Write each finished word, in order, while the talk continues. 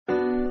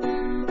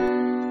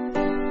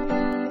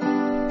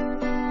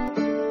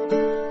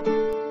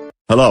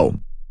Hello.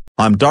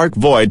 I'm Dark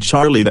Void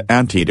Charlie the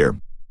Anteater.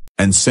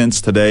 And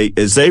since today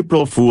is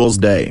April Fool's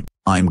Day,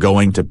 I'm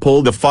going to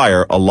pull the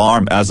fire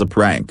alarm as a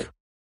prank.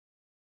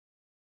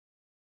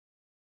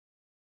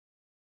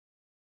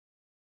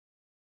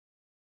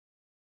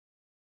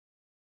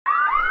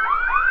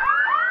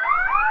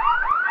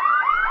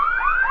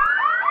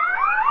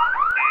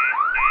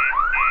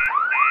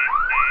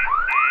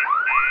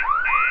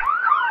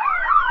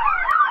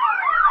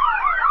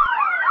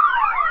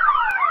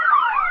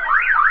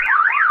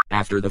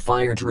 After the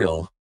fire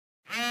drill.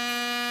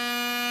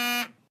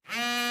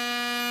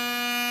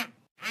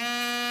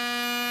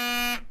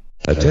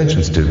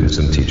 Attention students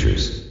and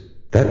teachers.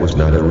 That was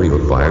not a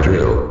real fire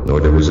drill,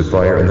 nor there was a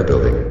fire in the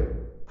building.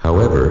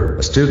 However,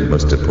 a student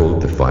must have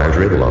pulled the fire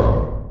drill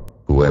alarm.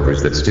 Whoever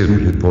is that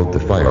student who pulled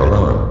the fire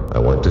alarm, I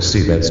want to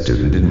see that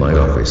student in my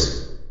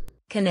office.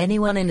 Can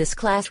anyone in this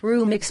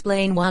classroom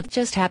explain what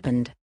just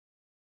happened?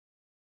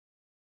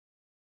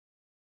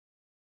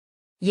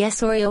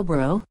 Yes, Oreo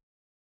bro?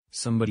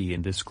 Somebody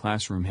in this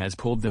classroom has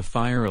pulled the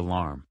fire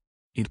alarm.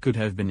 It could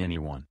have been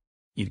anyone.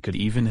 It could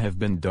even have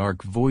been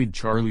Dark Void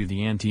Charlie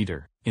the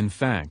Anteater. In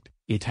fact,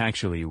 it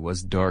actually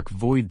was Dark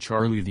Void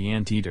Charlie the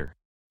Anteater.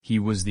 He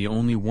was the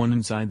only one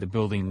inside the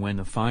building when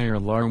the fire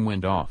alarm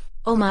went off.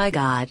 Oh my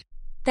god.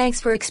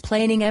 Thanks for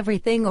explaining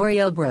everything,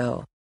 Oreo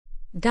bro.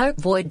 Dark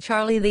Void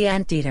Charlie the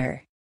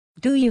Anteater.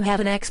 Do you have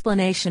an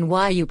explanation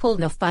why you pulled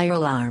the fire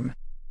alarm?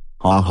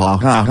 Ha ha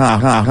ha ha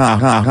ha ha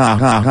ha ha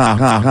ha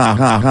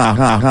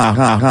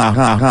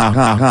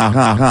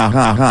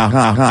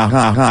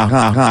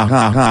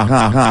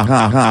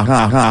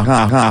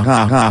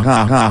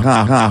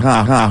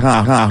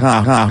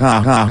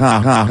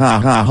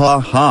ha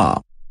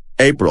ha.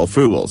 April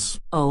Fools.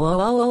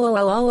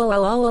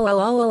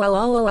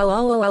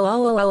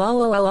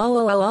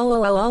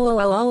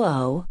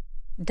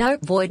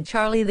 Dark Void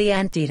Charlie the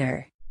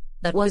Anteater.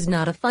 That was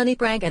not a funny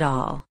prank at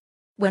all.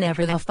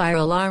 Whenever the fire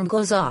alarm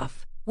goes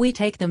off, we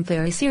take them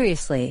very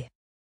seriously.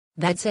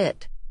 That's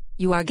it.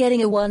 You are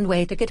getting a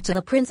one-way ticket to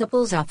the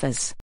principal's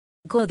office.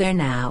 Go there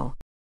now.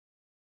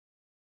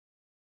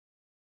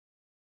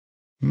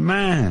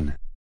 Man,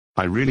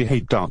 I really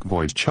hate Dark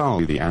Void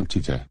Charlie the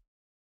Anteater.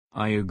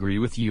 I agree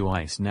with you,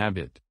 Ice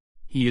Nabbit.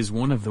 He is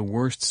one of the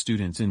worst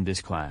students in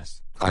this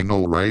class. I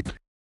know, right?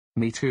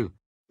 Me 2.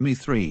 Me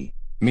 3.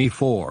 Me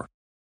 4.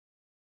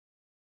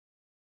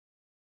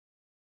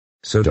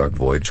 So Dark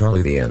Void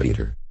Charlie the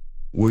Anteater,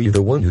 were you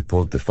the one who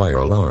pulled the fire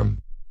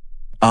alarm?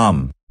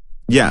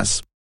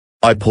 Yes.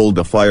 I pulled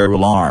the fire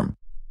alarm.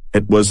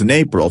 It was an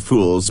April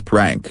Fool's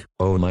prank.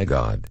 Oh my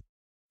god.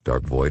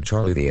 Dark Void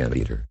Charlie the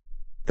Anteater.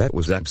 That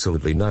was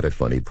absolutely not a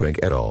funny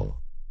prank at all.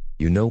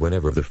 You know,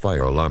 whenever the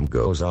fire alarm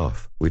goes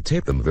off, we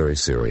take them very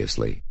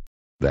seriously.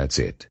 That's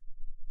it.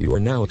 You are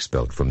now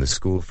expelled from the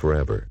school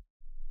forever.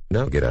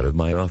 Now get out of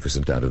my office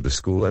and out of the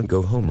school and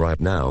go home right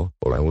now,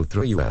 or I will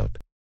throw you out.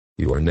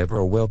 You are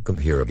never welcome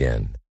here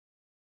again.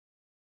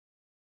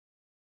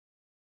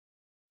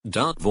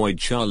 Dark Void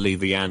Charlie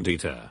the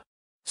Anteater.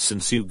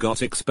 Since you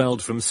got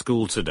expelled from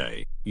school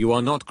today, you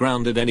are not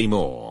grounded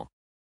anymore.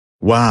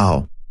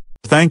 Wow.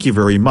 Thank you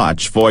very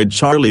much, Void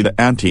Charlie the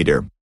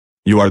Anteater.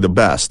 You are the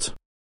best.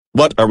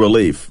 What a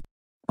relief.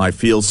 I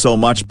feel so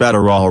much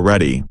better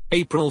already.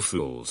 April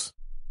Fools.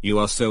 You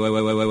are so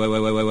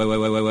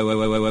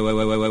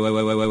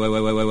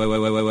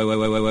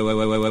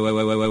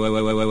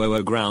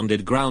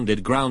grounded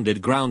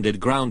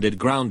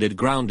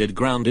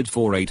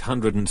for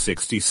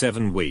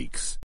 867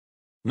 weeks.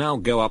 Now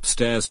go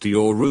upstairs to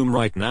your room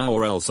right now,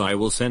 or else I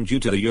will send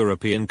you to the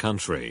European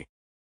country.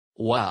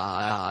 Wow.